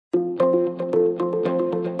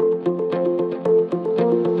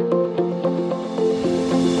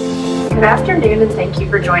Good afternoon and thank you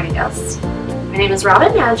for joining us. My name is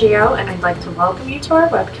Robin Maggio and I'd like to welcome you to our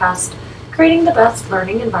webcast, Creating the Best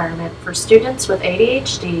Learning Environment for Students with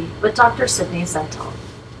ADHD with Dr. Sydney Zental.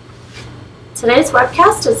 Today's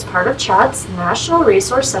webcast is part of CHADD's National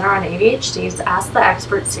Resource Center on ADHD's Ask the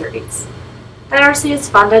Expert series. NRC is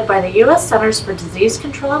funded by the U.S. Centers for Disease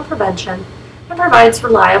Control and Prevention and provides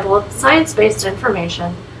reliable, science-based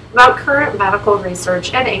information about current medical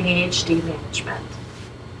research and ADHD management.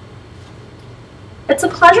 It's a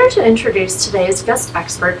pleasure to introduce today's guest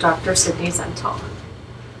expert, Dr. Sydney Zental.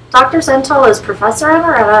 Dr. Zental is Professor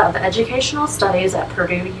Emerita of Educational Studies at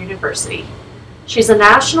Purdue University. She's a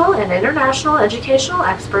national and international educational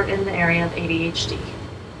expert in the area of ADHD.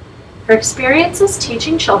 Her experiences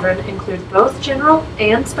teaching children include both general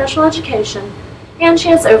and special education, and she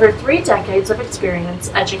has over 3 decades of experience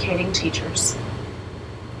educating teachers.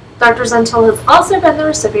 Dr. Zental has also been the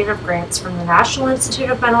recipient of grants from the National Institute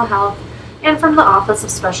of Mental Health and from the Office of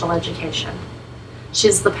Special Education. She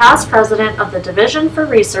is the past president of the Division for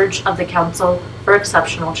Research of the Council for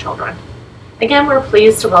Exceptional Children. Again, we're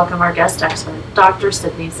pleased to welcome our guest expert, Dr.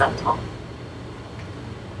 Sydney Zental.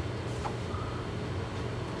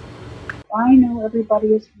 I know everybody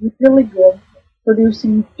is really good at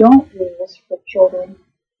producing don't rules for children,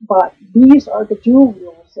 but these are the do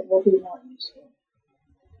rules that will be more useful.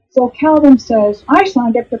 So Calvin says, I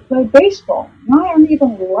signed up to play baseball. And I don't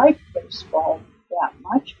even like baseball that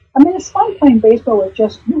much. I mean, it's fun playing baseball with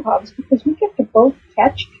just you, Hobbs, because we get to both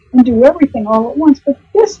catch and do everything all at once, but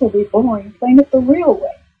this will be boring playing it the real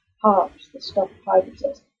way. Hobbs, the stuffed tiger,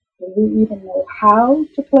 says, do we even know how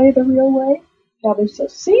to play the real way? Calvin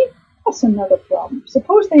says, see, that's another problem.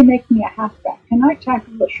 Suppose they make me a halfback. Can I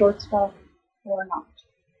tackle the shortstop or not?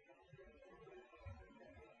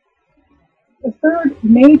 The third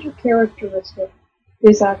major characteristic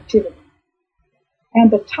is activity.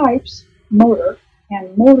 And the types, motor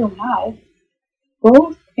and motor mouth,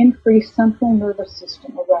 both increase central nervous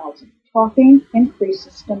system arousal. Talking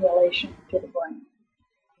increases stimulation to the brain.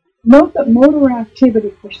 Note that motor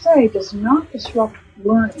activity per se does not disrupt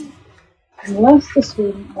learning unless the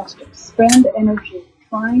student must expend energy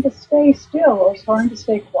trying to stay still or trying to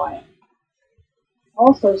stay quiet.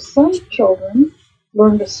 Also, some children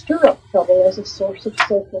learn to stir up trouble as a source of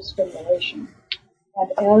social stimulation.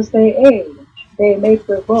 And as they age, they may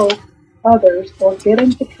provoke others or get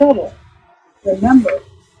into trouble. Remember,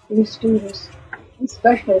 these students,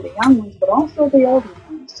 especially the young ones, but also the older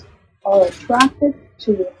ones, are attracted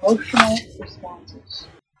to emotional responses.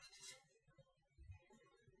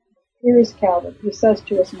 Here is Calvin. He says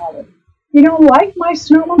to his mother, you don't like my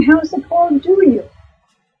snowman house at all, do you?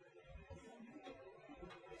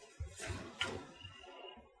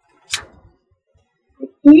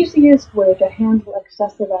 The easiest way to handle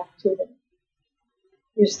excessive activity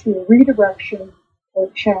is through redirection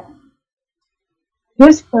or channeling.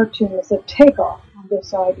 This cartoon is a takeoff on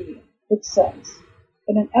this idea. It says,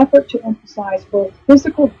 in an effort to emphasize both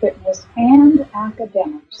physical fitness and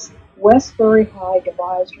academics, Westbury High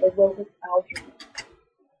devised aerobic algebra.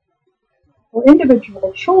 For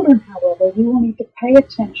individual children, however, you will need to pay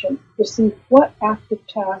attention to see what active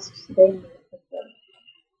tasks they need.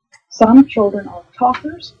 Some children are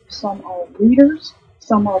talkers, some are readers,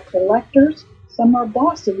 some are collectors, some are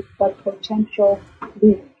bossy but potential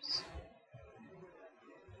leaders.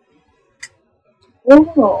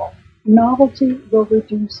 Overall, novelty will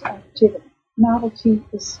reduce activity. Novelty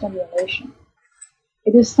is stimulation.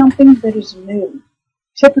 It is something that is new.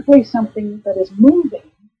 Typically something that is moving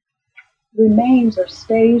remains or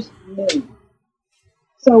stays new.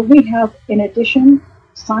 So we have, in addition,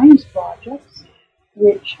 science projects,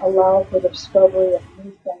 which allow for the discovery of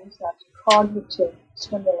new things. That's cognitive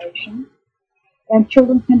stimulation. And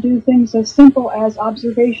children can do things as simple as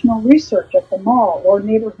observational research at the mall or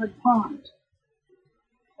neighborhood pond.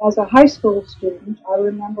 As a high school student, I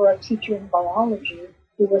remember a teacher in biology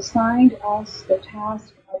who assigned us the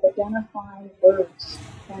task of identifying birds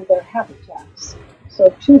and their habitats.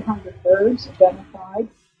 So 200 birds identified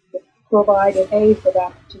would provide an A for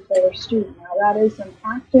that particular student. Now that is an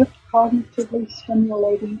active, cognitively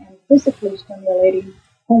stimulating and physically stimulating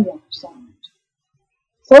homework assignment.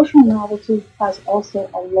 Social novelty has also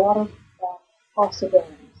a lot of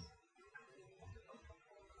possibilities.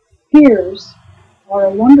 Peers are a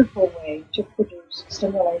wonderful way to produce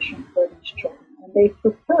stimulation for these children, and they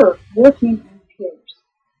prefer working in peers.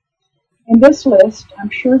 In this list, I'm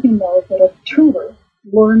sure you know that a tutor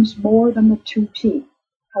learns more than the tutee.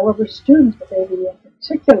 However, students with ADD in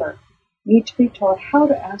particular need to be taught how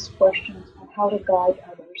to ask questions and how to guide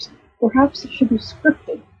others. Perhaps it should be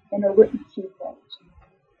scripted in a written key point.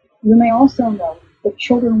 You may also know that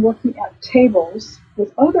children working at tables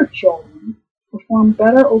with other children perform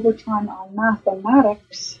better over time on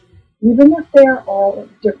mathematics, even if they are all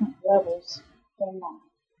at different levels than math.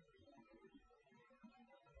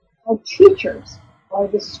 Now, teachers are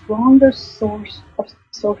the strongest source of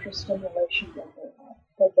social stimulation that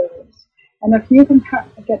there is. And if you can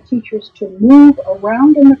get teachers to move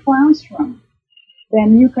around in the classroom,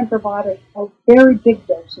 then you can provide a very big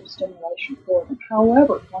dose of stimulation for them.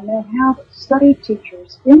 However, when they have study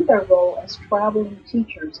teachers in their role as traveling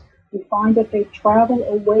teachers, we find that they travel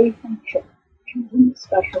away from children with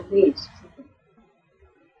special needs.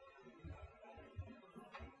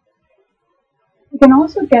 You can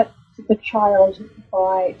also get the child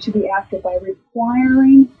to be active by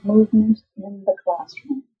requiring movement in the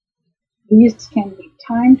classroom. These can be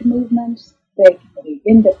timed movements, they can be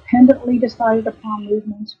independently decided upon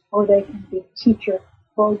movements, or they can be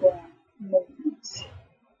teacher-programmed movements.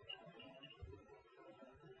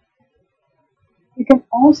 We can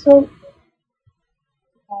also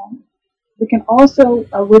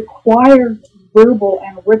require verbal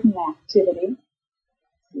and written activity.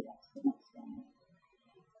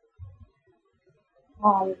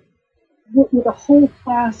 With a whole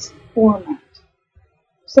class format.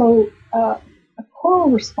 So choral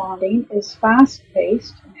responding is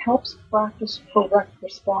fast-paced and helps practice correct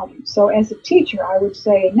responding. So as a teacher, I would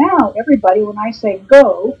say, now everybody, when I say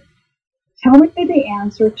go, tell me the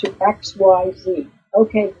answer to X, Y, Z.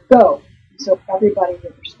 Okay, go. So everybody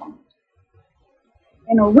would respond.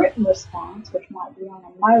 In a written response, which might be on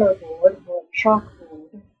a Mylar board or a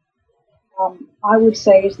chalkboard, I would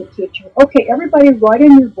say as the teacher, okay, everybody write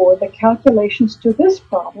in your board the calculations to this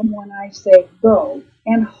problem when I say go,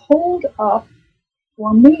 and hold up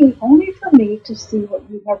for me, only for me to see what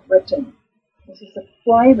you have written. This is a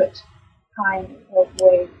private kind of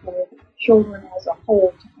way for children as a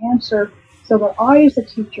whole to answer, so that I as the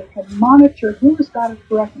teacher can monitor who's got it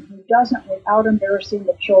correct and who doesn't without embarrassing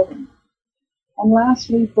the children. And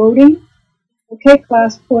lastly, voting. Okay,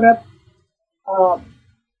 class, put up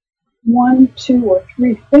 1, 2, or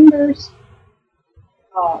 3 fingers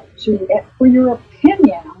for your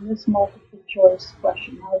opinion on this multiple choice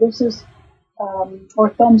question. Now this is, or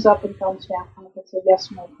thumbs up and thumbs down, kind of it's a yes,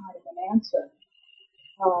 no kind of an answer.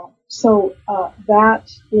 So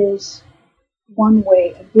that is one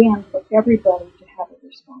way, again, for everybody to have a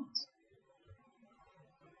response.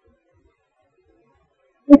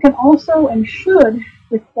 We can also and should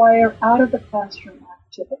require out-of-the-classroom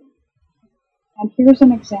activity. And here's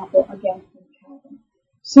an example, again, from Calvin.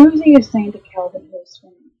 Susie is saying to Calvin, who is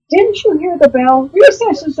swimming, didn't you hear the bell?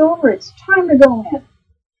 Recess is over. It's time to go in.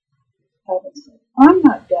 Calvin said, I'm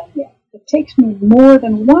not done yet. It takes me more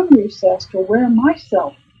than one recess to wear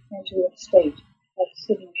myself into a state of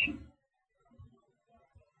submission.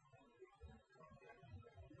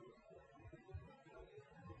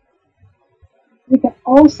 We can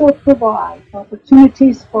also provide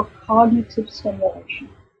opportunities for cognitive stimulation.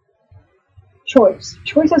 Choice.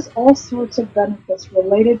 Choice has all sorts of benefits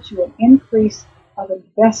related to an increase of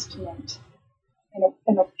investment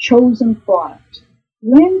in a chosen product.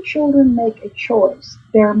 When children make a choice,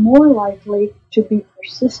 they're more likely to be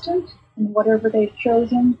persistent in whatever they've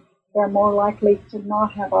chosen. They're more likely to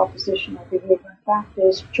not have oppositional behavior. In fact,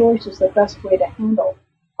 choice is the best way to handle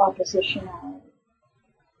oppositionality.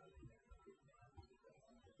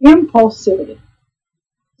 Impulsivity.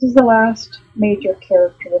 This is the last major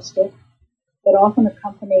characteristic that often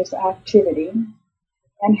accompanies activity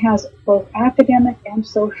and has both academic and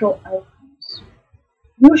social outcomes.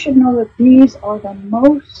 You should know that these are the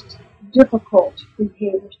most difficult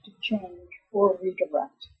behaviors to change or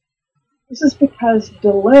redirect. This is because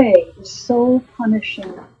delay is so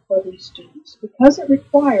punishing for these students, because it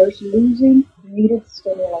requires losing needed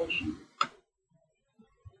stimulation.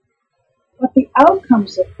 But the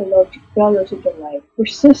outcomes of failure to delay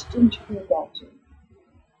persist into adulthood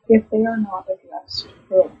if they are not addressed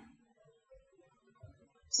early.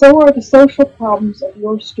 So are the social problems of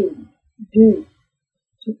your student due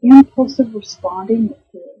to impulsive responding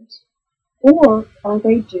with peers, or are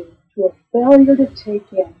they due to a failure to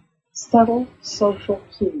take in subtle social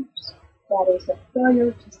cues? That is, a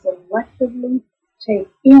failure to selectively take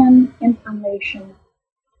in information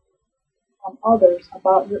from others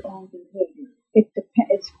about your own behavior.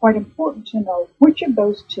 It's quite important to know which of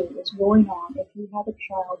those two is going on if you have a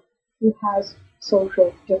child who has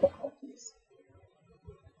social difficulties.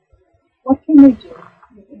 What can we do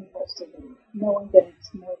with impulsivity, knowing that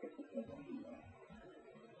it's more difficult?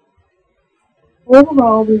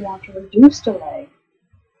 Overall, we want to reduce delay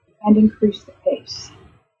and increase the pace.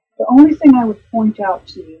 The only thing I would point out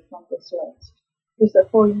to you from this list is that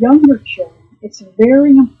for younger children, it's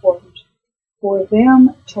very important for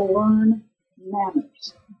them to learn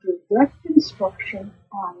manners. Direct instruction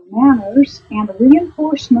on manners and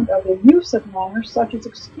reinforcement of the use of manners, such as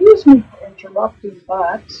 "excuse me for interrupting,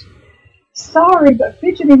 but," "sorry, but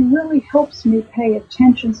fidgeting really helps me pay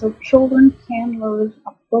attention," so children can learn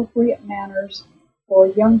appropriate manners. For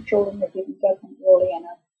young children, they didn't definitely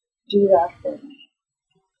do that for them.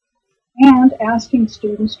 And asking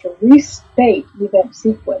students to restate event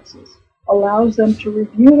sequences allows them to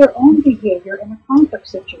review their own behavior in a conflict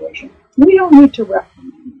situation. We don't need to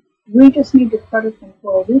reprimand them. We just need to credit them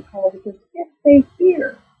for a recall, because if they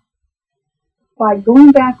hear, by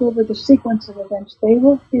going back over the sequence of events, they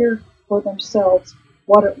will hear for themselves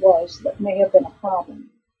what it was that may have been a problem.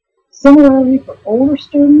 Similarly, for older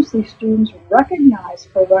students, these students recognize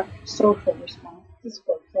correct social responses,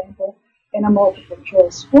 for example, in a multiple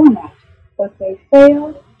choice format, but they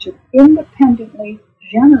fail to independently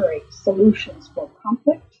generate solutions for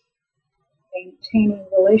conflict, maintaining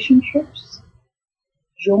relationships,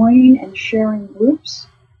 joining and sharing groups,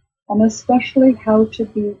 and especially how to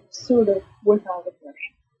be assertive without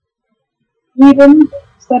aggression. Even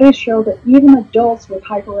studies show that even adults with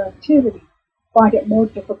hyperactivity find it more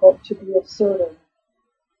difficult to be assertive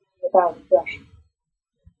without aggression.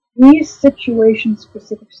 These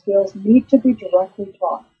situation-specific skills need to be directly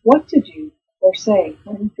taught what to do or say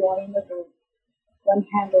when joining the group, when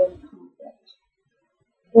handling conflict.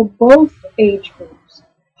 For both age groups,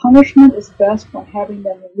 punishment is best when having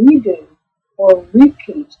them redo or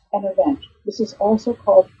repeat an event. This is also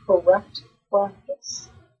called correct practice.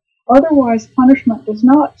 Otherwise, punishment does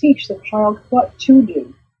not teach the child what to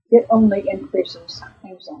do. It only increases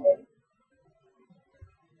anxiety.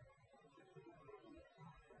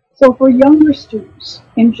 So for younger students,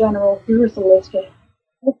 in general, here's a list of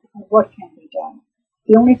what can be done.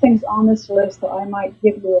 The only things on this list that I might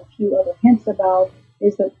give you a few other hints about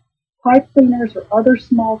is that pipe cleaners or other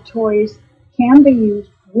small toys can be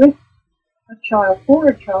used with a child, for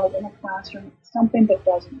a child in a classroom, something that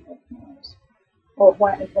doesn't make noise, or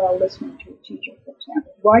while listening to a teacher, for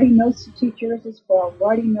example. Writing notes to teachers as well.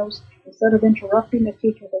 Writing notes, instead of interrupting the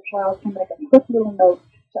teacher, the child can make a quick little note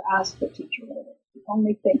to ask the teacher later. The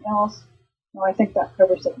only thing else, no, I think that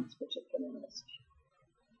covers it in this particular list.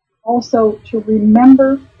 Also, to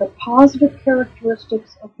remember the positive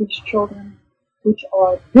characteristics of these children, which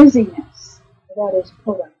are busyness, that is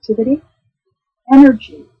productivity,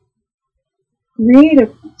 energy,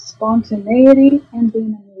 creativeness, spontaneity, and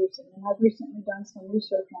being amusing. And I've recently done some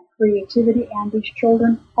research on creativity, and these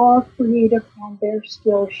children are creative, and their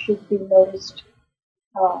skills should be noticed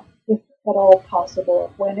if at all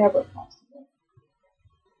possible, whenever possible.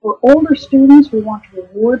 For older students, we want to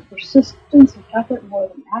reward persistence and effort more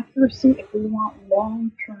than accuracy if we want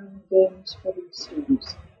long-term gains for these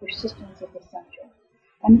students. Persistence is essential.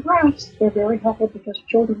 And graphs, they're very helpful because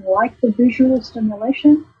children like the visual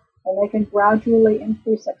stimulation, and they can gradually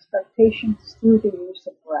increase expectations through the use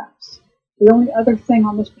of graphs. The only other thing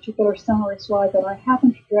on this particular summary slide that I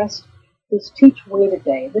haven't addressed is teach weight a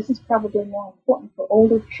day. This is probably more important for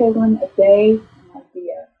older children. A day might be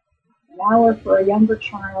an hour for a younger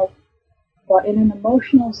child, but in an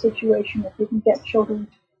emotional situation, if you can get children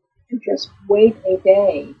to just wait a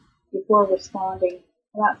day before responding,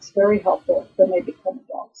 that's very helpful when they become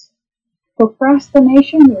adults.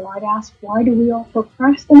 Procrastination, you might ask, why do we all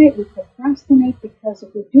procrastinate? We procrastinate because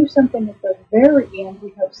if we do something at the very end,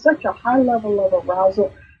 we have such a high level of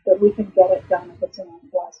arousal that we can get it done if it's an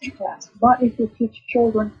unpleasant task. But if you teach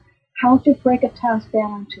children how to break a task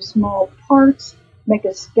down into small parts, make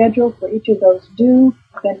a schedule for each of those due,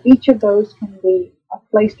 then each of those can be a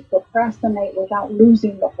place to procrastinate without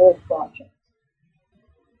losing the whole project.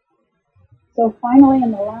 So finally,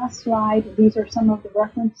 in the last slide, these are some of the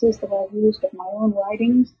references that I've used of my own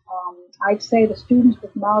writings. I'd say the Students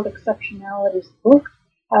with Mild Exceptionalities book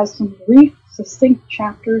has some brief, succinct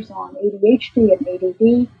chapters on ADHD and ADD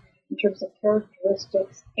in terms of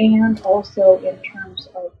characteristics and also in terms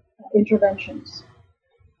of interventions.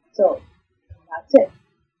 So that's it.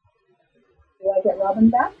 Do I get Robin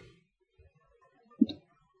back?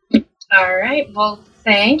 All right. Well,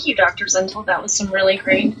 thank you, Dr. Zentl. That was some really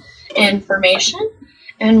great information.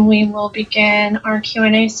 And we will begin our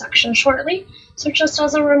Q&A section shortly. So just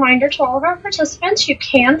as a reminder to all of our participants, you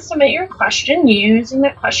can submit your question using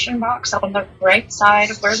that question box on the right side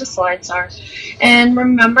of where the slides are. And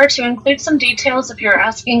remember to include some details if you're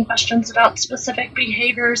asking questions about specific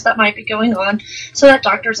behaviors that might be going on so that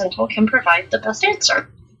Dr. Zentl can provide the best answer.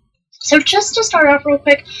 So just to start off real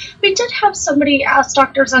quick, we did have somebody ask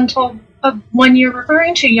Dr. Zentl when you're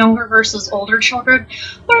referring to younger versus older children,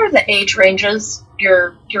 what are the age ranges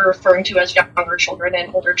you're referring to as younger children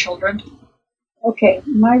and older children? Okay,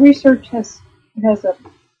 my research has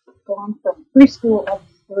gone from preschool up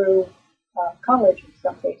through college in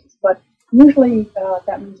some cases, but usually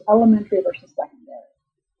that means elementary versus secondary.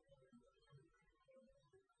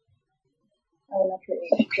 Elementary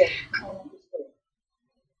age, elementary school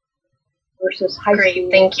versus high school. Great,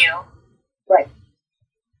 thank you. Right.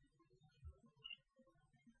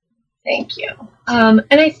 Thank you. And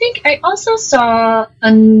I think I also saw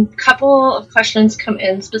a couple of questions come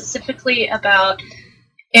in specifically about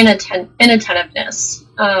inattentiveness,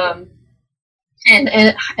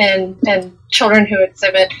 and children who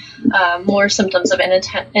exhibit more symptoms of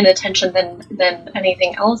inattention than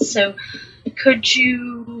anything else. So, could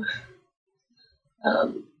you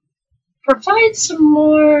provide some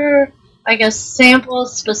more, I guess,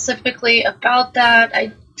 samples specifically about that?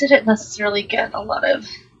 I didn't necessarily get a lot of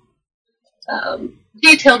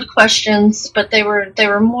detailed questions, but they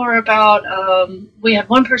were more about. We had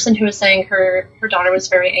one person who was saying her daughter was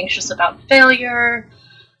very anxious about failure,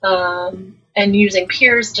 and using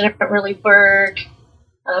peers didn't really work.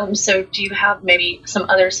 So, do you have maybe some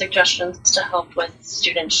other suggestions to help with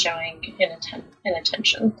students showing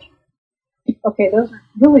inattention? Okay, those are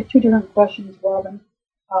really two different questions, Robin.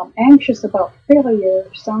 Anxious about failure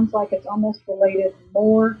sounds like it's almost related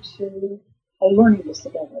more to a learning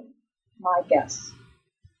disability, my guess.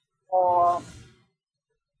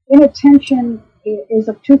 Inattention is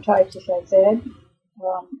of two types, as I said.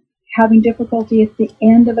 Having difficulty at the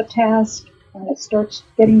end of a task, when it starts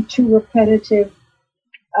getting too repetitive,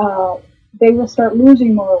 they will start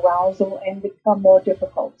losing more arousal and become more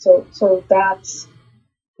difficult. So that's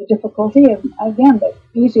the difficulty. And again, the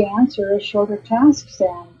easy answer is shorter tasks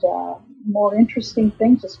and more interesting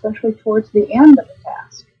things, especially towards the end of the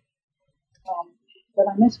task. Did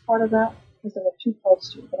I miss part of that? Because there were two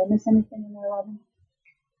parts to it. Did I miss anything in there, Robin?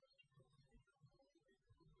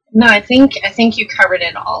 No, I think you covered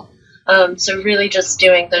it all. So really just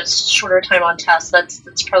doing those shorter time on tests,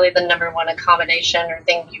 that's probably the number one accommodation or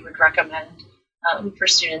thing you would recommend for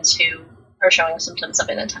students who are showing symptoms of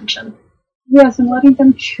inattention. Yes, and letting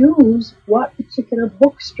them choose what particular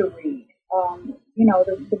books to read.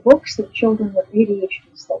 The books that children with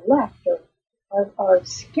ADHD select are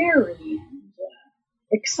scary and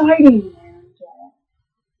exciting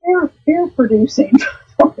and fear-producing.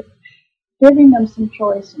 Giving them some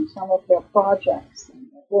choice in some of their projects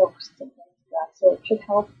and their books and things like that, so it should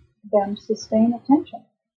help them sustain attention.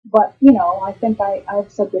 But, I think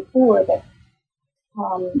I've said before that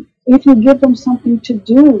if you give them something to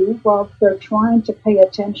do while they're trying to pay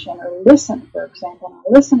attention or listen, for example, on a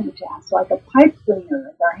listening task, like a pipe cleaner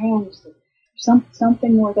with their hands,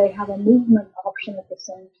 something where they have a movement option at the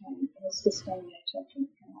same time and sustaining attention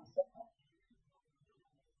can also help.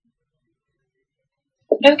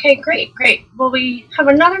 Okay, great. Well, we have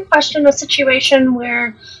another question, a situation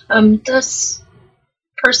where this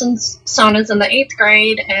person's son is in the 8th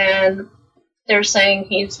grade, and they're saying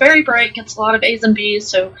he's very bright, gets a lot of A's and B's,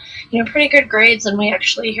 so, pretty good grades, and we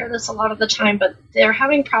actually hear this a lot of the time, but they're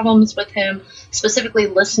having problems with him specifically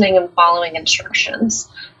listening and following instructions.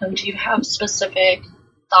 Do you have specific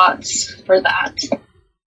thoughts for that?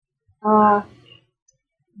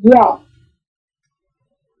 Yeah.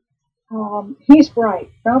 He's bright,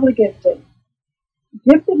 probably gifted.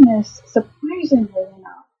 Giftedness, surprisingly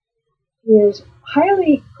enough, is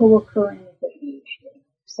highly co-occurring with ADHD.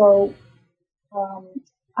 So,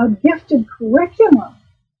 a gifted curriculum,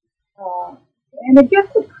 and a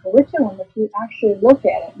gifted curriculum, if you actually look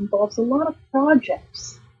at it, involves a lot of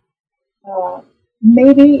projects.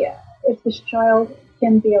 Maybe if this child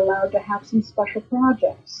can be allowed to have some special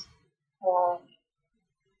projects.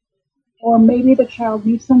 Or maybe the child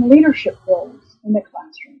needs some leadership roles in the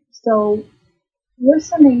classroom. So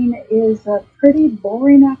listening is a pretty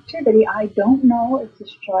boring activity. I don't know if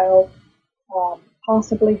this child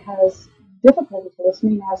possibly has difficulties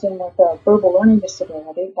listening, as in with a verbal learning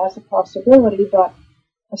disability. That's a possibility, but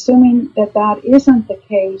assuming that isn't the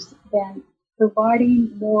case, then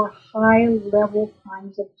providing more high-level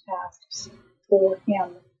kinds of tasks for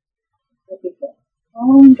him would be good.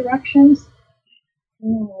 Following directions?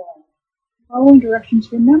 Following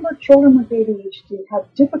directions. Remember, children with ADHD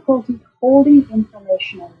have difficulty holding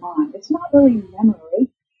information in mind. It's not really memory.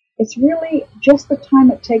 It's really just the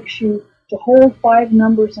time it takes you to hold 5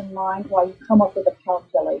 numbers in mind while you come up with a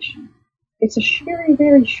calculation. It's a very,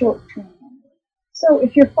 very short-term memory. So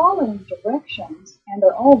if you're following directions and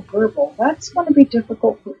they're all verbal, that's going to be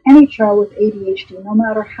difficult for any child with ADHD, no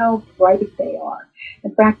matter how bright they are.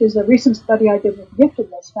 In fact, as a recent study I did with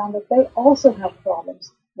giftedness found that they also have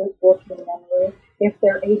problems with working memory if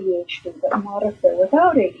they're ADHD, but not if they're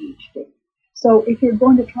without ADHD. So if you're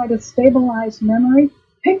going to try to stabilize memory,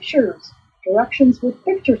 pictures, directions with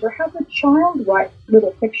pictures, or have the child write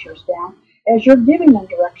little pictures down as you're giving them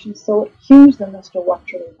directions so it cues them as to what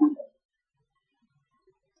to remember.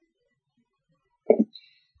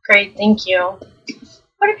 Great, thank you.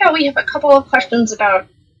 What about, we have a couple of questions about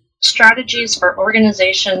strategies for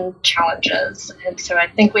organization challenges. And so I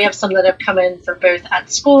think we have some that have come in for both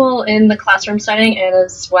at school, in the classroom setting, and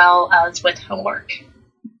as well as with homework.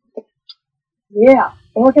 Yeah,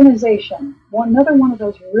 organization. Another one of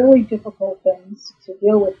those really difficult things to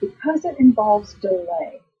deal with because it involves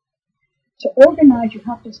delay. To organize, you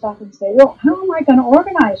have to stop and say, well, how am I going to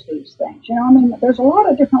organize these things? You know, I mean, there's a lot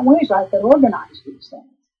of different ways I could organize these things.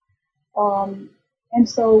 And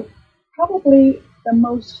so probably the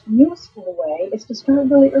most useful way is to start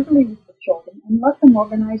really early with the children and let them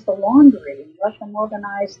organize the laundry, and let them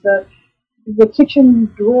organize the kitchen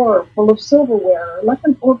drawer full of silverware, or let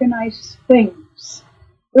them organize things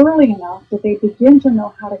early enough that they begin to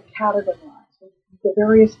know how to categorize the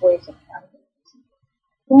various ways of categorizing.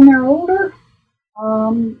 When they're older,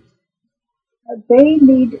 they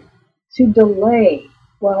need to delay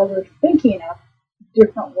while they're thinking of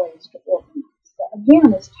different ways to organize.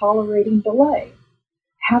 Again, it's tolerating delay,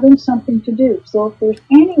 having something to do. So if there's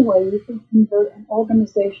any way you can convert an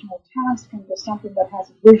organizational task into something that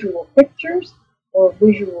has visual pictures or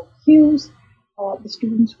visual cues, the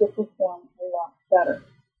students will perform a lot better.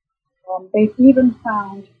 They've even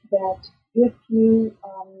found that if you,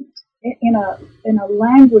 in a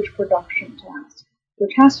language production task,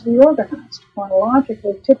 which has to be organized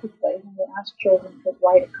chronologically, typically, when you ask children to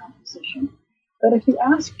write a composition, but if you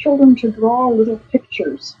ask children to draw little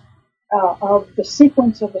pictures of the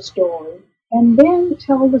sequence of a story and then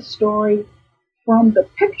tell the story from the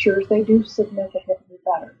pictures, they do significantly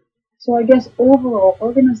better. So I guess overall,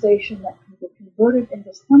 organization that can be converted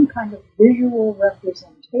into some kind of visual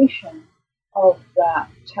representation of that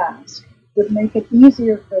task would make it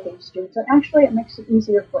easier for these students. And actually, it makes it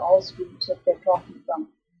easier for all students if they're talking from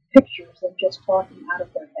pictures than just talking out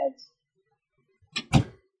of their heads.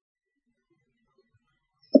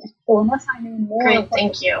 So unless I knew more Great,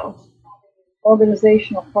 thank you.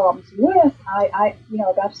 Organizational problems with,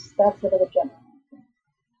 that's a bit of a general thing.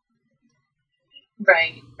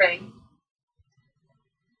 Right.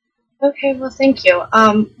 Okay, well, thank you.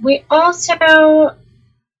 We also,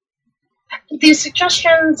 these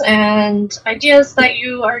suggestions and ideas that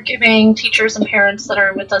you are giving teachers and parents that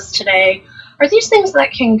are with us today, are these things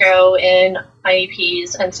that can go in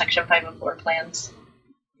IEPs and Section 504 plans?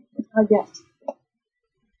 Yes.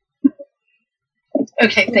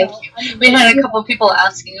 Okay, thank you. We had a couple of people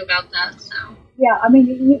asking about that, so. Yeah, I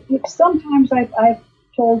mean, sometimes I've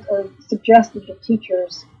told or suggested to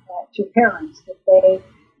teachers, to parents, that they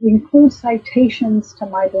include citations to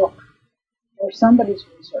my book or somebody's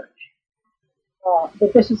research,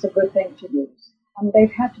 that this is a good thing to use.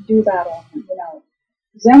 They've had to do that often,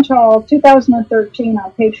 Zentral 2013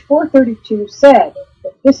 on page 432 said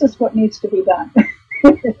that this is what needs to be done.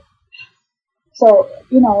 So,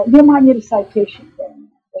 you might need a citation there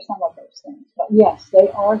for some of those things. But yes, they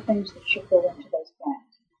are things that should go into those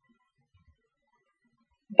plans.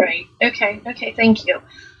 Right. Okay, thank you.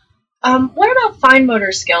 What about fine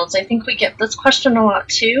motor skills? I think we get this question a lot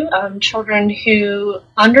too. Children who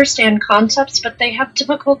understand concepts, but they have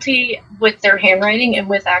difficulty with their handwriting and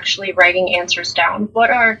with actually writing answers down. What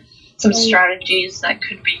are some strategies that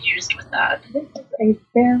could be used with that? This is a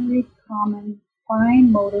very common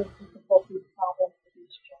fine motor difficulty problem for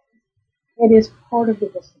these children. It is part of the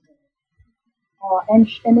disability,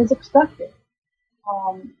 and is expected.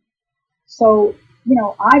 So,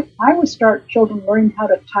 I would start children learning how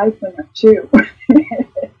to type when they're 2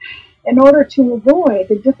 in order to avoid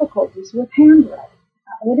the difficulties with handwriting.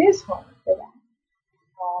 It is hard for them.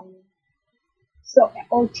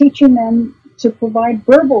 Or teaching them to provide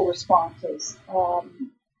verbal responses,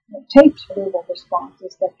 taped verbal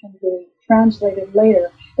responses that can be translated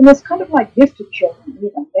later. And it's kind of like gifted children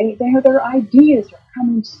even. Their ideas are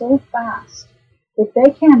coming so fast that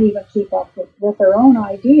they can't even keep up with their own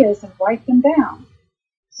ideas and write them down.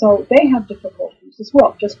 So they have difficulties as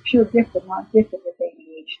well, just pure gifted, not gifted with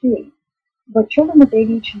ADHD. But children with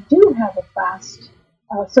ADHD do have a fast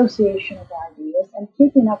association of ideas, and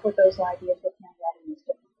keeping up with those ideas with handwriting is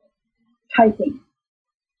difficult. Typing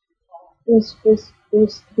is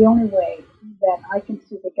the only way that I can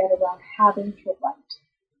see to get around having to write.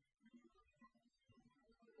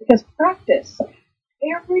 Because practice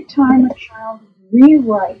Every time a child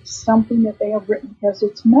rewrites something that they have written because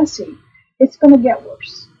it's messy, it's going to get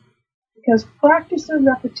worse. Because practice or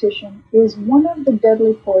repetition is one of the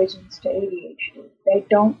deadly poisons to ADHD. They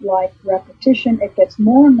don't like repetition. It gets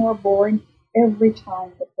more and more boring every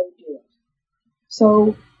time that they do it.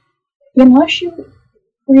 So unless you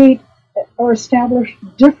create or establish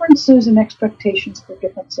differences in expectations for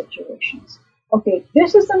different situations. Okay,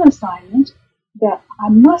 this is an assignment that I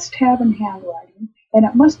must have in handwriting, and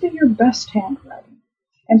it must be your best handwriting.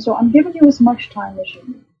 And so I'm giving you as much time as you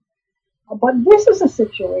need. But this is a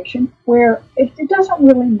situation where it doesn't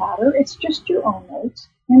really matter. It's just your own notes.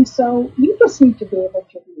 And so you just need to be able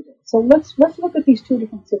to read it. So let's look at these two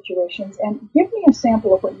different situations and give me a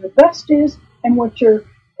sample of what your best is and what your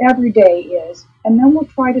everyday is. And then we'll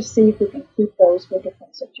try to see if we can keep those for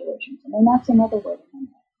different situations. And then that's another way to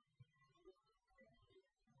handle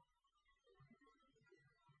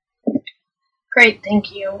it. Great,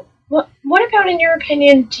 thank you. What about, in your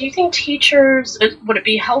opinion, do you think teachers, would it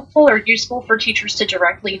be helpful or useful for teachers to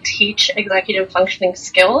directly teach executive functioning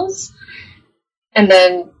skills? And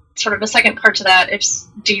then sort of a second part to that,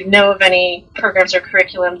 do you know of any programs or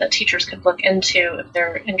curriculum that teachers could look into if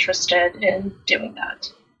they're interested in doing that?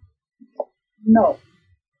 No.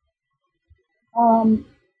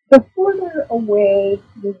 The further away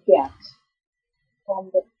you get from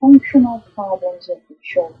the functional problems of the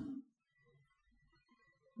children,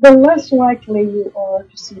 the less likely you are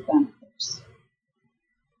to see benefits.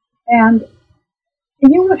 And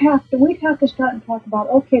we'd have to start and talk about,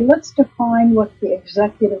 okay, let's define what the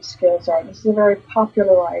executive skills are. This is a very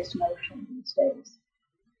popularized notion these days.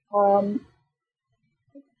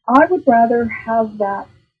 I would rather have that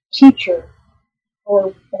teacher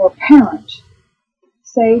or parent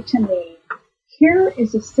say to me, here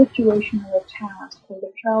is a situation or a task where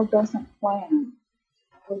the child doesn't plan,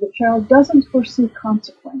 where the child doesn't foresee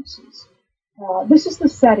consequences. This is the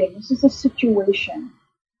setting, this is the situation.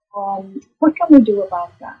 What can we do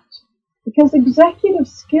about that? Because executive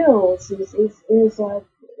skills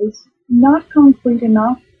is not concrete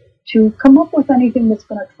enough to come up with anything that's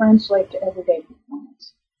going to translate to everyday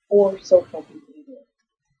performance or social behavior.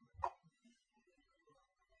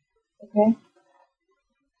 Okay?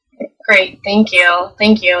 Great, thank you.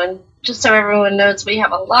 Thank you. And just so everyone knows, we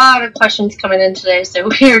have a lot of questions coming in today, so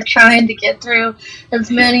we are trying to get through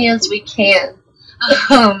as many as we can.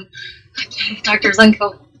 Dr.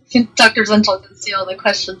 Zentl can see all the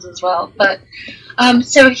questions as well. But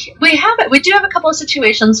so we do have a couple of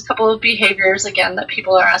situations, a couple of behaviors, again, that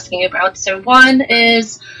people are asking about. So one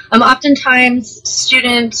is oftentimes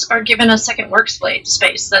students are given a second workspace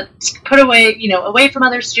that's put away, away from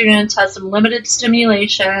other students, has some limited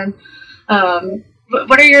stimulation.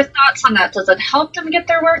 What are your thoughts on that? Does it help them get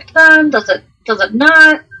their work done? Does it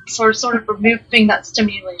not? Sort of removing that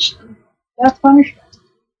stimulation. That's punishment.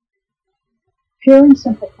 Pure and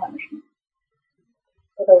simple punishment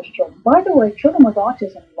for those children. By the way, children with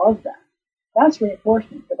autism love that. That's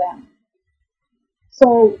reinforcement for them.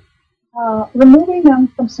 So removing them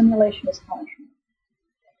from stimulation is punishment.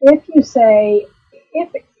 If you say,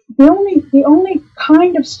 the only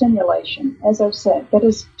kind of stimulation, as I've said, that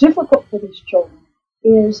is difficult for these children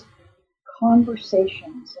is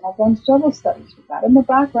conversations. And I've done several studies with that in the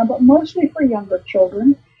background, but mostly for younger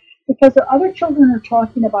children, because the other children are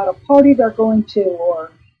talking about a party they're going to,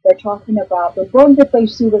 or they're talking about the bug that they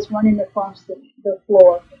see that's running across the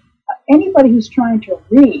floor. Anybody who's trying to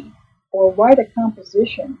read or write a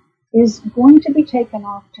composition is going to be taken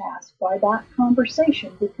off task by that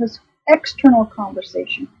conversation, because external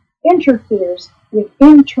conversation interferes with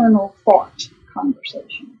internal thought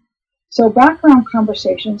conversation. So background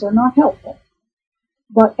conversations are not helpful.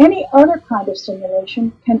 But any other kind of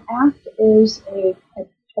stimulation can act as a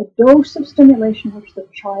dose of stimulation which the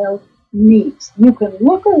child needs. You can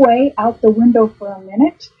look away out the window for a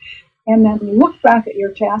minute and then look back at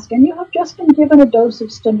your task, and you have just been given a dose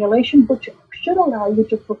of stimulation which should allow you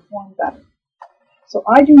to perform better. So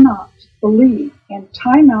I do not believe in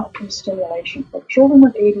timeout from stimulation for children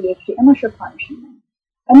with ADHD unless you're punishing them.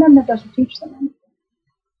 And then that doesn't teach them anything.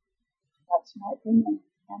 That's my opinion,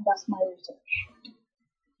 and that's my research.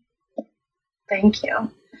 Thank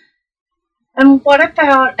you. And what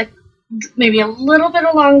about maybe a little bit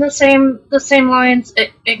along the same lines,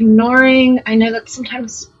 ignoring? I know that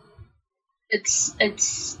sometimes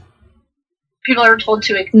it's people are told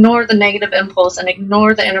to ignore the negative impulse and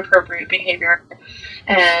ignore the inappropriate behavior,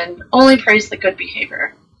 and only praise the good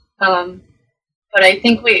behavior. But I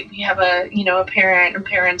think we have a parent or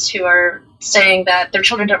parents who are saying that their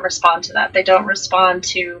children don't respond to that. They don't respond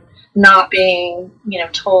to not being,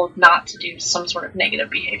 told not to do some sort of negative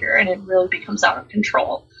behavior, and it really becomes out of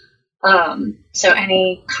control. So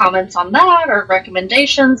any comments on that or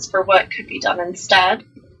recommendations for what could be done instead?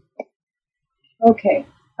 Okay.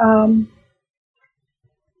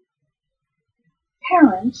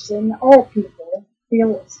 Parents and all people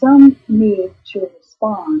feel some need to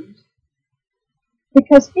respond,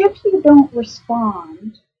 because if you don't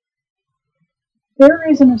respond, there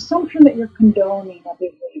is an assumption that you're condoning a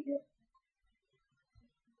behavior.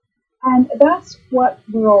 And that's what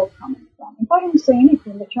we're all coming from. If I don't say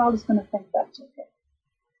anything, the child is going to think that's okay.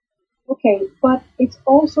 Okay, but it's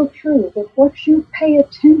also true that what you pay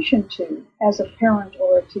attention to as a parent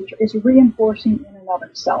or a teacher is reinforcing in and of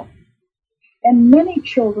itself. And many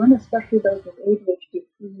children, especially those with ADHD,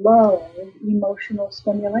 love emotional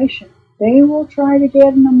stimulation. They will try to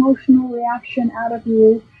get an emotional reaction out of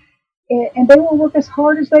you, and they will work as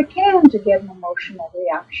hard as they can to get an emotional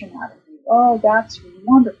reaction out of you. Oh, that's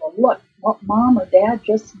wonderful. Look what mom or dad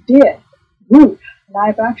just did. Woo. And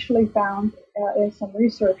I've actually found in some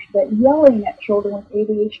research that yelling at children with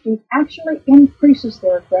ADHD actually increases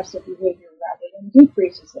their aggressive behavior rather than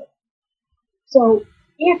decreases it. So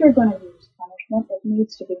if you're going to use punishment, it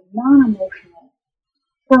needs to be non-emotional,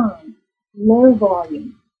 firm, low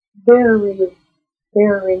volume, very,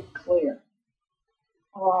 very clear.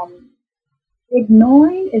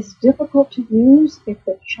 Ignoring is difficult to use if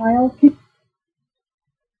the child can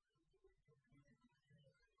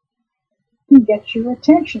get your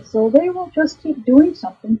attention. So they will just keep doing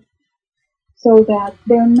something so that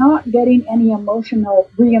they're not getting any emotional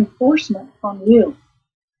reinforcement from you.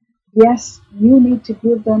 Yes, you need to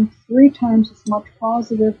give them 3 times as much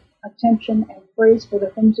positive attention and praise for the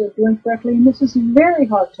things they're doing correctly, and this is very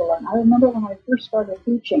hard to learn. I remember when I first started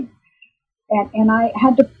teaching, and I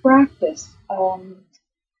had to practice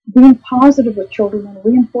being positive with children and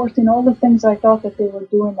reinforcing all the things I thought that they were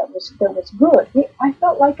doing that was good. I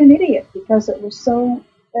felt like an idiot because it was so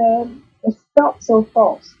it felt so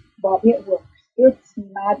false, but it works. It's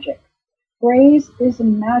magic. Praise is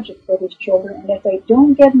magic for these children, and if they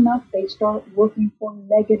don't get enough, they start working for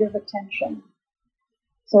negative attention.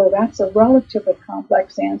 So that's a relatively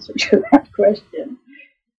complex answer to that question.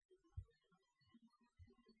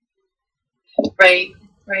 Right.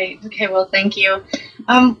 Okay, well, thank you.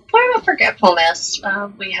 What about forgetfulness?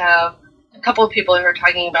 We have a couple of people who are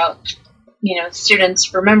talking about,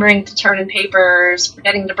 students remembering to turn in papers,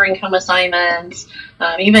 forgetting to bring home assignments,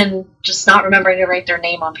 even just not remembering to write their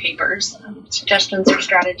name on papers. Suggestions or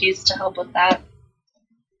strategies to help with that?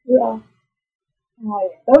 Yeah.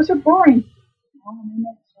 Those are boring.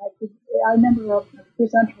 I remember a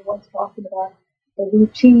presenter once talking about the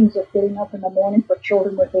routines of getting up in the morning for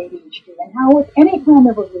children with ADHD, and how with any kind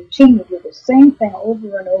of a routine you do the same thing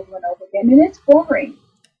over and over and over again, and it's boring.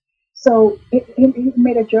 So he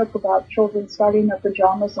made a joke about children starting their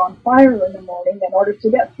pajamas on fire in the morning in order to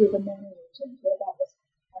get through the morning routine. So that was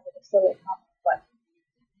kind of a silly comment.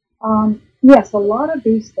 But yes, a lot of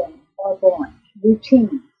these things are boring.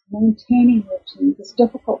 Routines, maintaining routines is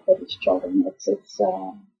difficult for these children.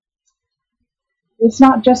 It's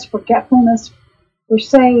not just forgetfulness per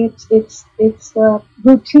se, it's the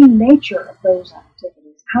routine nature of those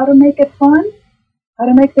activities. How to make it fun? How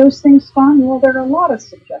to make those things fun? Well, there are a lot of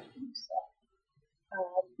suggestions.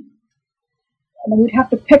 And then you'd have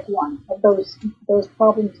to pick one of those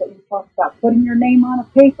problems that you talked about. Putting your name on a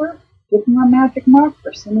paper, giving a magic marker.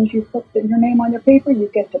 As soon as you put your name on your paper, you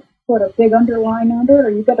get to put a big underline under it, or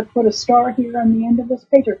you've got to put a star here on the end of this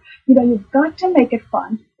page. Or, you've got to make it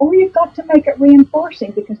fun, or you've got to make it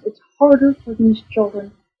reinforcing, because it's harder for these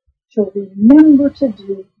children to remember to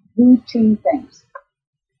do routine things.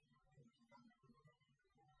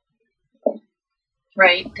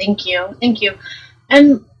 Right, thank you.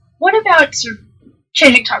 And what about, sort of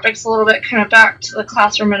changing topics a little bit, kind of back to the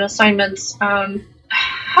classroom and assignments,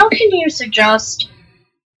 how can you suggest,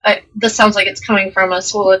 this sounds like it's coming from a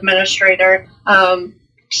school administrator,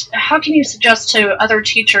 how can you suggest to other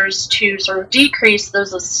teachers to sort of decrease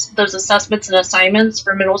those assessments and assignments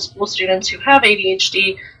for middle school students who have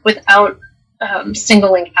ADHD without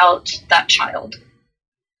singling out that child?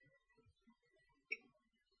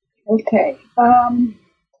 Okay.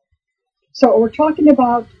 So we're talking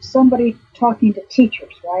about somebody talking to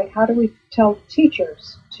teachers, right? How do we tell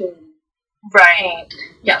teachers to... Right.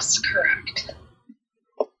 Yes, correct.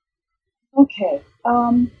 Okay.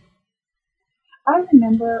 I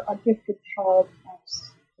remember a gifted child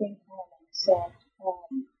once came home and said,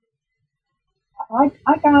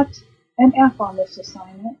 I got an F on this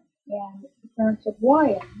assignment, and the parent said, why?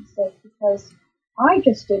 And he said, because I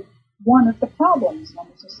just did one of the problems on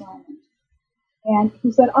his assignment. And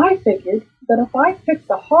he said, I figured that if I picked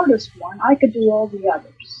the hardest one, I could do all the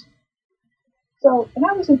others. So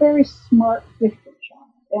that was a very smart, gifted child.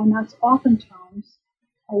 And that's oftentimes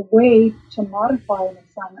a way to modify an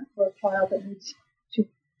assignment for a child that needs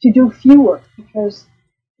to do fewer, because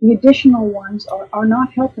the additional ones are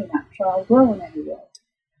not helping that child grow in any way.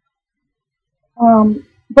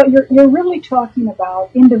 But you're really talking about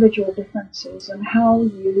individual differences and how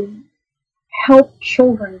you help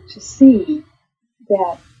children to see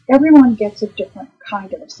that everyone gets a different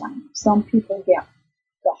kind of assignment. Some people get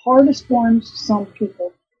the hardest ones, some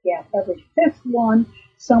people get every fifth one,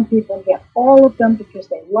 some people get all of them because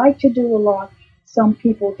they like to do a lot, some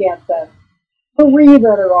people get the 3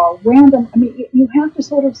 that are all random. I mean, you have to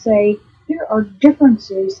sort of say there are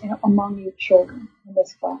differences among you children in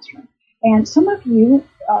this classroom. And some of you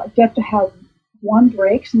get to have one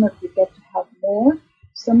break, some of you get to have more.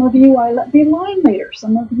 Some of you I let be line leaders,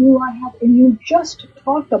 some of you I have, and you just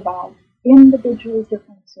talk about individual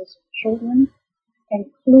differences of children,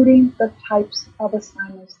 including the types of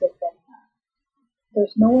assignments that they have.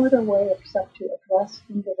 There's no other way except to address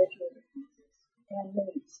individual differences and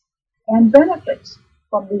needs and benefits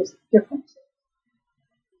from these differences.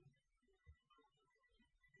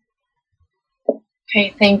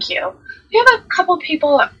 Okay, thank you. We have a couple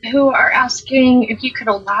people who are asking if you could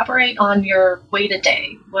elaborate on your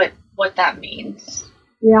way-to-day, what that means.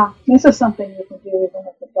 Yeah, this is something you can do even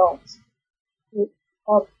with adults,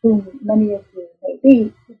 of whom many of you may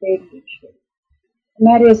be with ADHD. And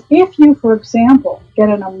that is, if you, for example, get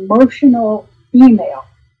an emotional email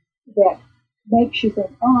that makes you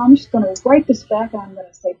think, oh, I'm just going to write this back and I'm going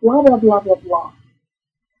to say blah, blah, blah, blah, blah.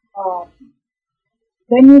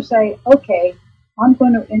 Then you say, okay, I'm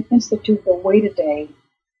going to institute the way-to-day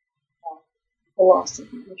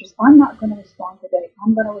philosophy, which is I'm not going to respond today,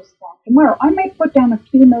 I'm going to respond tomorrow. I may put down a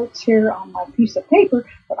few notes here on my piece of paper,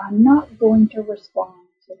 but I'm not going to respond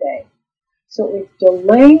today. So it's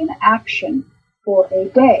delaying action for a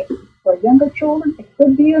day. For younger children, it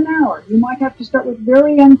could be an hour. You might have to start with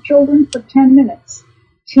very young children for 10 minutes.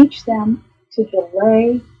 Teach them to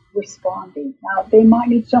delay responding. Now, they might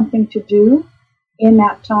need something to do in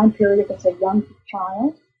that time period if it's a young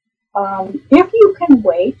child. If you can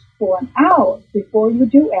wait for an hour before you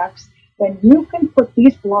do X, then you can put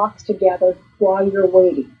these blocks together while you're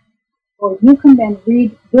waiting. Or you can then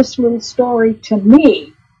read this little story to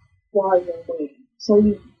me while you're waiting. So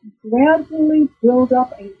you gradually build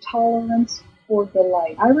up a tolerance for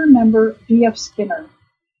delay. I remember D.F. Skinner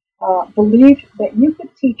believed that you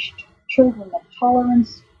could teach children a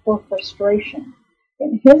tolerance for frustration.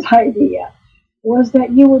 And his idea was that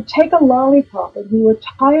you would take a lollipop and you would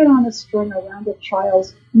tie it on a string around a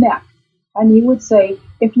child's neck. And you would say,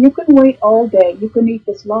 if you can wait all day, you can eat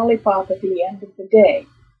this lollipop at the end of the day.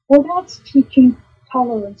 Well, that's teaching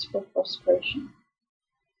tolerance for frustration.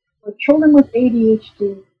 For children with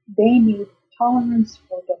ADHD, they need tolerance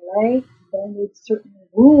for delay. They need certain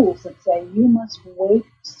rules that say you must wait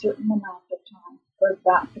a certain amount of time for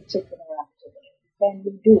that particular activity. Then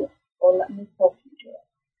you do it, or let me help you do it.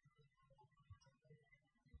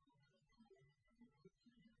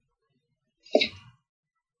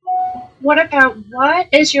 What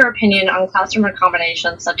is your opinion on classroom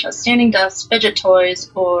accommodations such as standing desks, fidget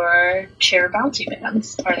toys, or chair bouncy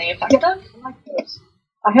bands? Are they effective? Yeah, I like those.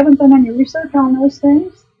 I haven't done any research on those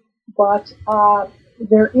things, but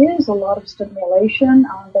there is a lot of stimulation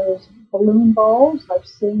on those balloon balls. I've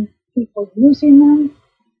seen people using them.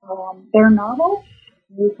 They're novel.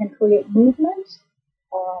 You can create movement.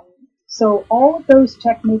 So all of those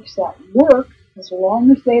techniques that work, as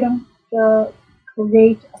long as they don't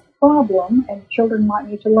create a problem, and children might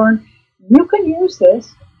need to learn, you can use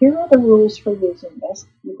this. Here are the rules for using this.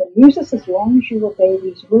 You can use this as long as you obey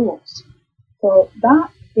these rules. So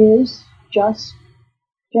that is just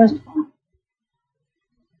fine.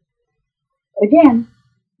 But again,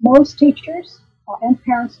 most teachers and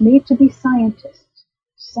parents need to be scientists.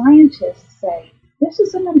 Scientists say, this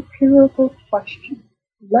is an empirical question.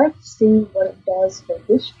 Let's see what it does for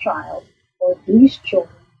this child or these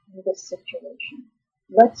children in this situation.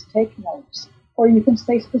 Let's take notes. Or you can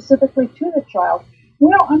say specifically to the child,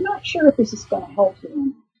 well, I'm not sure if this is going to help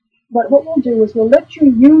you. But what we'll do is we'll let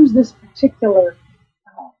you use this particular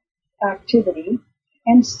activity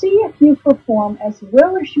and see if you perform as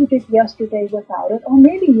well as you did yesterday without it, or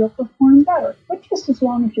maybe you'll perform better. But just as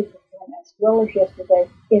long as you perform as well as yesterday,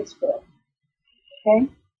 it's good. Okay?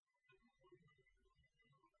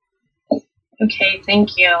 Okay,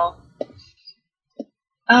 thank you.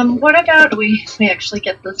 What about, we actually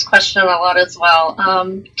get this question a lot as well,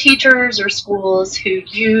 teachers or schools who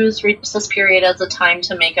use recess period as a time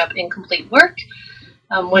to make up incomplete work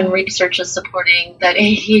when research is supporting that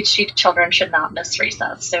ADHD children should not miss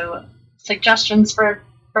recess. So suggestions for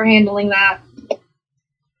handling that?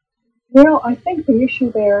 Well, I think the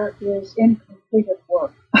issue there is incompleted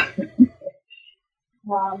work.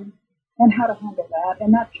 And how to handle that.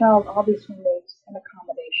 And that child obviously needs an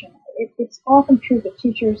accommodation. It's often true that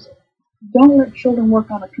teachers don't let children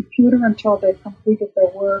work on a computer until they've completed their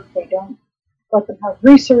work. They don't let them have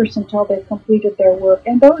research until they've completed their work.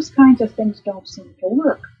 And those kinds of things don't seem to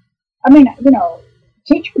work. I mean,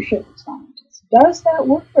 teachers should be scientists. Does that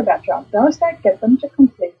work for that child? Does that get them to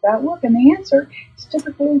complete that work? And the answer is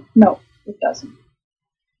typically no, it doesn't.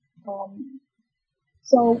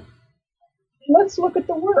 So let's look at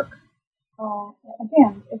the work.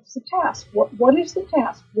 Again, it's the task. What is the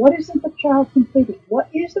task? What isn't the child completing? What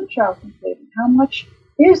is the child completing? How much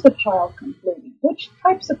is the child completing? Which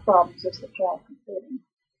types of problems is the child completing?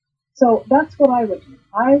 So that's what I would do.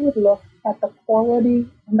 I would look at the quality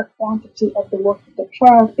and the quantity of the work that the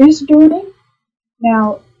child is doing.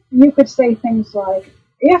 Now, you could say things like,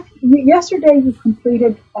 if yesterday you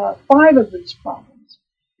completed 5 of these problems,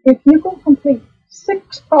 if you can complete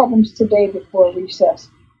 6 problems today before recess,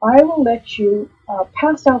 I will let you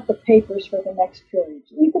pass out the papers for the next period.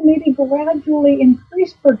 You can maybe gradually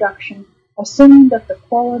increase production, assuming that the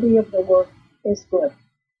quality of the work is good.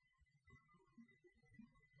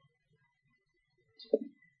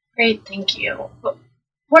 Great, thank you.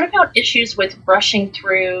 What about issues with rushing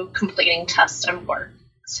through completing tests and work?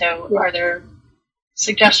 So are there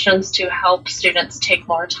suggestions to help students take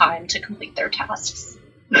more time to complete their tasks?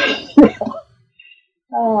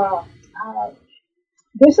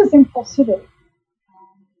 This is impulsivity.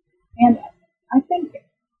 And I think,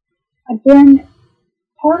 again,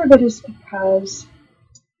 part of it is because,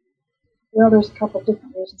 there's a couple of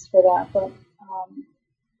different reasons for that, but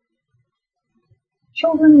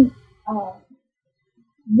children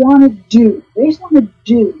want to do. They just want to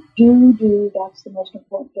do, that's the most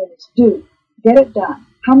important thing, is do. Get it done.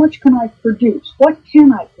 How much can I produce? What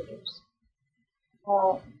can I produce?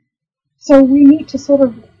 So we need to sort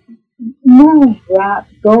of move that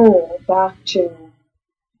goal back to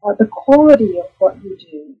the quality of what you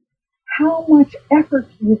do, how much effort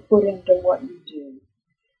you put into what you do,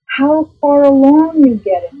 how far along you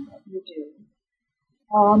get in what you do,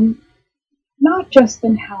 not just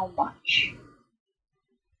in how much.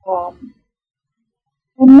 And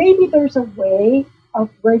maybe there's a way of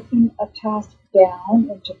breaking a task down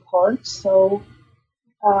into parts. So,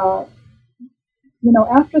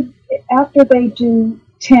 after they do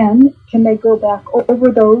 10, can they go back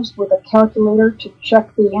over those with a calculator to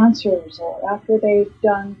check the answers? Or after they've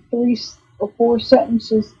done 3 or 4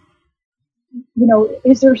 sentences,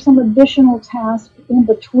 is there some additional task in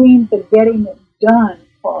between the getting it done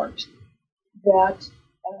part that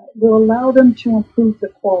will allow them to improve the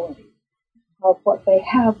quality of what they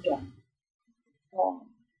have done?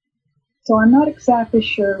 So I'm not exactly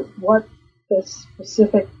sure what the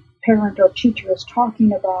specific parent or teacher is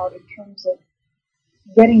talking about in terms of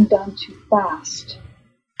getting done too fast.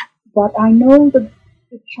 But I know that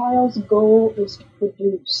the child's goal is to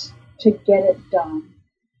produce, to get it done.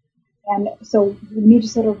 And so you need to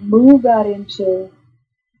sort of move that into,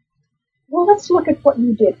 well, let's look at what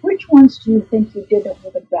you did. Which ones do you think you did that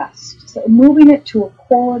were the best? So moving it to a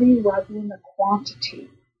quality rather than a quantity.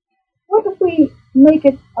 What if we make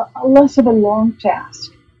it a less of a long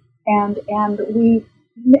task, and we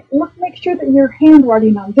make sure that your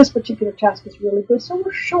handwriting on this particular task is really good, so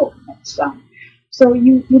we're shortening it some. So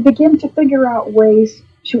you begin to figure out ways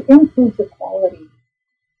to improve the quality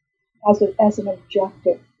as an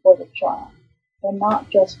objective for the child, and not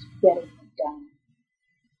just getting it done.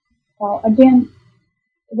 Again,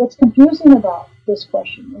 what's confusing about this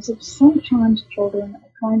question is that sometimes children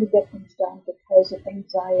are trying to get things done because of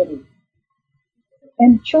anxiety.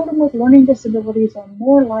 And children with learning disabilities are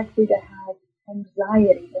more likely to have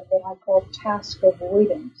anxiety than what I call task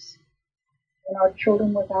avoidance than are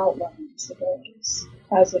children without learning disabilities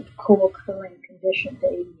as a co-occurring condition to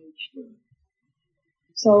ADHD.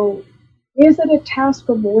 So is it a task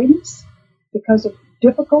avoidance because of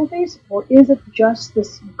difficulties, or is it just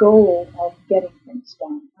this goal of getting things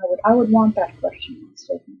done? I would want that question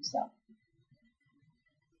answered myself.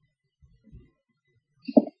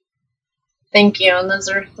 Thank you, and those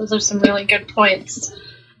are some really good points.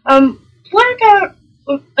 What about,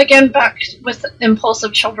 again, back with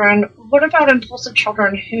impulsive children, what about impulsive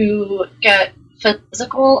children who get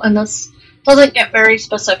physical? And this doesn't get very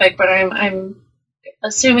specific, but I'm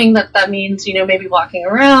assuming that that means, maybe walking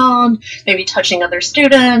around, maybe touching other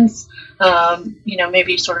students,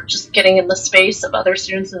 maybe sort of just getting in the space of other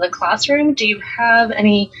students in the classroom. Do you have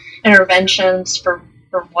any interventions for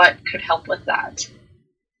what could help with that?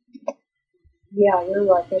 Yeah, you're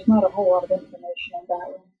right. There's not a whole lot of information on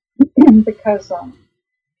that one because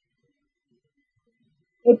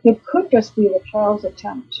it could just be the child's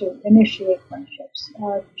attempt to initiate friendships.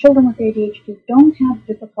 Children with ADHD don't have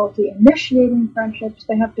difficulty initiating friendships,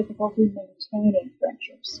 they have difficulty maintaining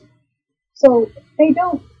friendships. So they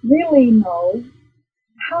don't really know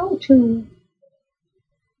how to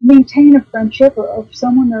maintain a friendship or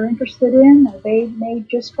someone they're interested in, or they may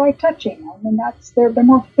just try touching. I mean, that's the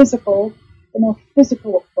more physical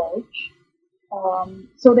approach.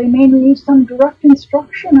 So they may need some direct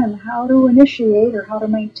instruction on how to initiate or how to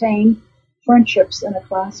maintain friendships in a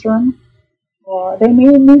classroom. They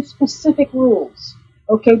may need specific rules.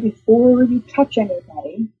 Okay, before you touch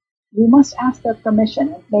anybody, you must ask their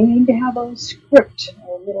permission. They need to have a script,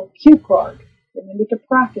 a little cue card. They need to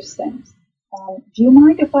practice things. Do you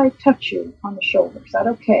mind if I touch you on the shoulder? Is that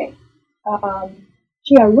okay?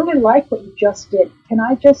 Gee, I really like what you just did. Can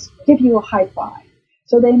I just give you a high five?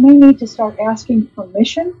 So they may need to start asking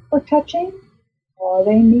permission for touching.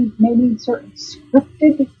 They may need certain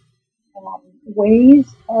scripted ways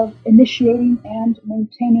of initiating and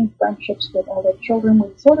maintaining friendships with other children.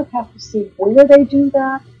 We sort of have to see where they do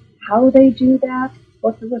that, how they do that,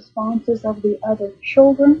 what the response is of the other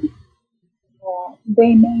children.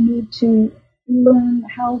 They may need to learn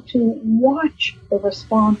how to watch the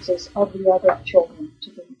responses of the other children to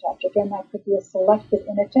being touched. Again, that could be a selective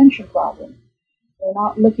inattention problem. They're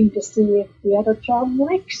not looking to see if the other child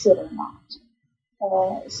likes it or not.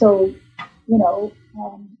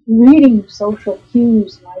 Reading social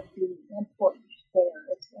cues might be important there.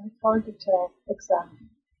 It's hard to tell exactly.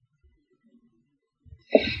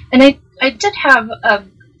 And I did have a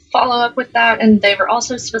follow-up with that, and they were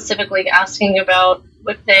also specifically asking about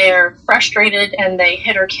if they're frustrated and they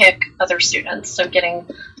hit or kick other students, so getting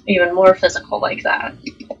even more physical like that.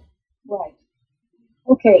 Right.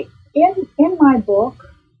 Okay. In my book,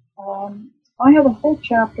 I have a whole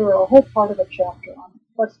chapter, or a whole part of a chapter on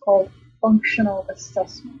what's called functional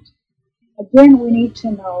assessment. Again, we need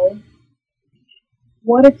to know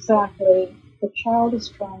what exactly the child is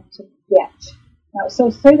trying to get. Now, so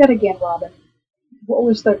say that again, Robin. What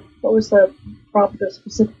was the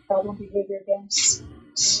specific problem behavior again?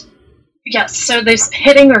 Yes, so there's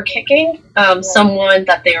hitting or kicking someone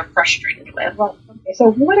that they are frustrated with. Right. Okay.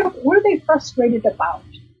 So what are they frustrated about?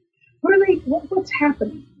 What's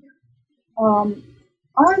happening here?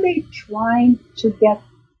 Are they trying to get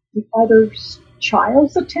the other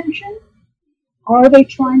child's attention? Are they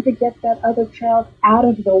trying to get that other child out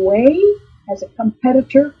of the way as a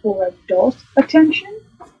competitor for adult attention?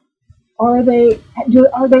 Are they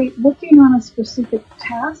working on a specific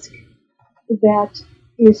task that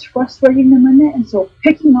is frustrating them in it, and so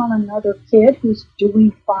picking on another kid who's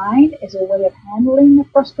doing fine as a way of handling the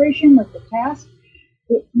frustration with the task?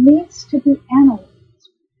 It needs to be analyzed.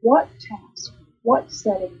 What task, what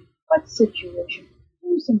setting, what situation,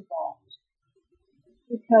 who's involved?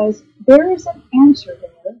 Because there is an answer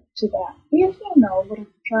there to that. If you know what a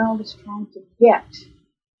child is trying to get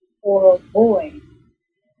or avoid,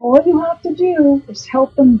 all you have to do is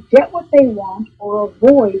help them get what they want or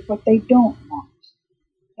avoid what they don't want.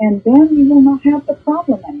 And then you will not have the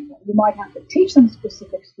problem anymore. You might have to teach them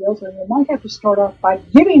specific skills, or you might have to start off by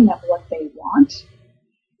giving them what they want.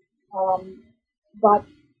 But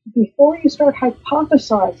before you start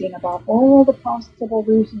hypothesizing about all the possible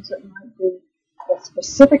reasons it might be, the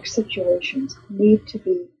specific situations need to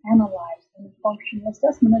be analyzed in a functional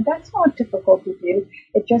assessment. And that's not difficult to do.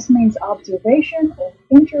 It just means observation or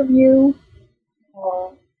interview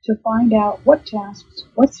to find out what tasks,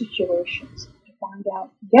 what situations, to find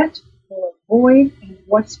out get or avoid, and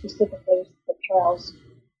what specifically is the child's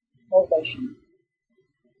motivation.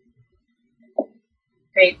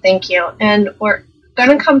 Great, thank you. And we're going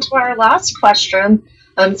to come to our last question.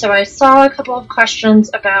 So I saw a couple of questions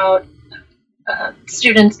about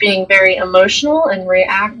students being very emotional and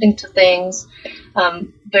reacting to things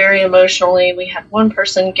very emotionally. We had one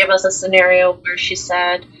person give us a scenario where she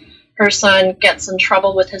said her son gets in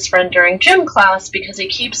trouble with his friend during gym class because he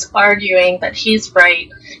keeps arguing that he's right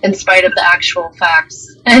in spite of the actual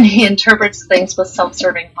facts, and he interprets things with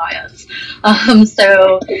self-serving bias.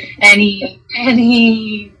 So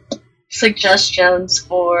any suggestions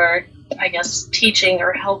for, I guess, teaching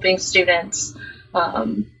or helping students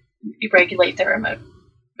regulate their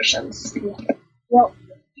emotions? Well,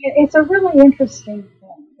 it's a really interesting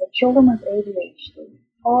thing that children with ADHD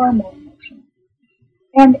are more emotional.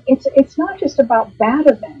 And it's not just about bad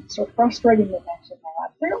events or frustrating events in their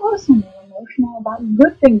life. They're also more emotional about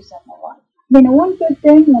good things in their life. I mean, one good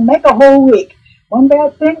thing will make a whole week. One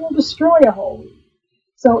bad thing will destroy a whole week.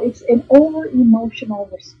 So it's an over-emotional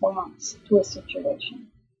response to a situation.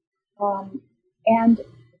 And,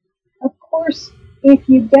 of course, if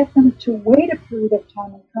you get them to wait a period of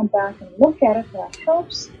time and come back and look at it, that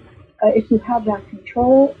helps. If you have that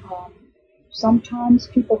control, sometimes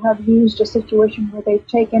people have used a situation where they've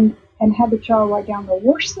taken and had the child write down the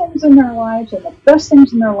worst things in their lives and the best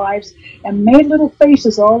things in their lives and made little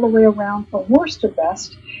faces all the way around from worst to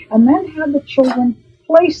best, and then have the children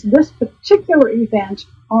place this particular event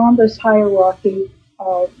on this hierarchy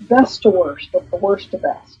of best to worst, or from worst to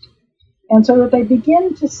best. And so that they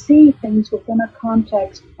begin to see things within a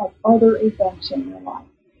context of other events in their life.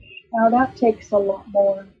 Now that takes a lot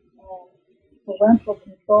more parental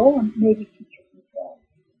control and maybe teacher control.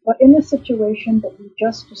 But in the situation that we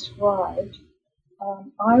just described,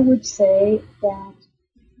 I would say that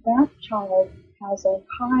that child has a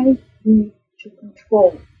high need to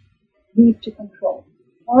control.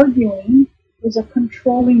 Arguing is a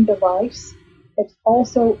controlling device. It's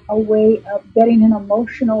also a way of getting an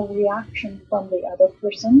emotional reaction from the other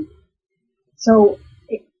person. So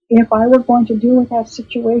if I were going to deal with that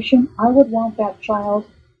situation, I would want that child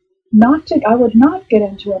I would not get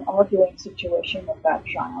into an arguing situation with that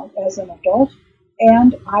child as an adult,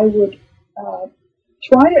 and I would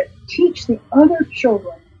try to teach the other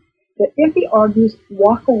children that if he argues,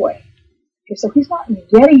 walk away. Okay, so he's not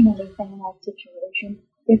getting anything in that situation.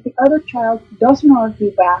 If the other child doesn't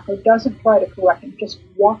argue back or doesn't try to correct him, just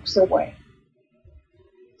walks away.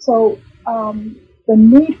 So the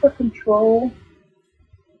need for control,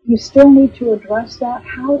 you still need to address that.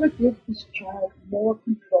 How to give this child more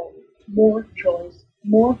control, more choice,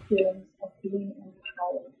 more feelings of being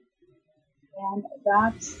empowered. And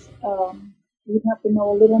that's, you'd have to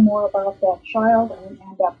know a little more about that child and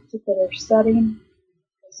that particular setting.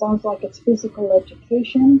 It sounds like it's physical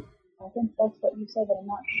education. I think that's what you said, but I'm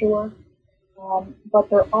not sure. But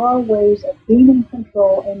there are ways of being in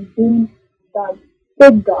control and being the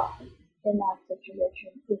big guy in that situation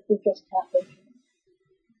if we just tap into it.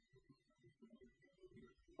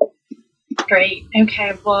 Great.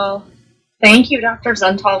 Okay, well, thank you, Dr.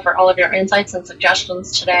 Zentall, for all of your insights and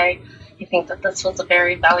suggestions today. I think that this was a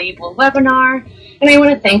very valuable webinar, and I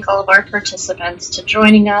want to thank all of our participants for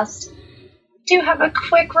joining us. I do have a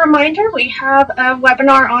quick reminder. We have a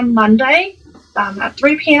webinar on Monday at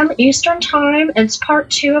 3 p.m. Eastern Time. It's part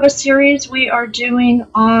 2 of a series we are doing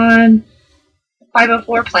on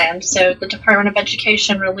 504 plans. So the Department of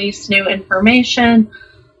Education released new information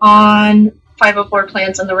on 504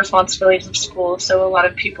 plans and the responsibilities of schools. So a lot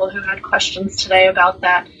of people who had questions today about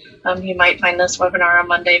that, you might find this webinar on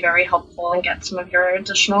Monday very helpful and get some of your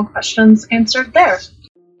additional questions answered there.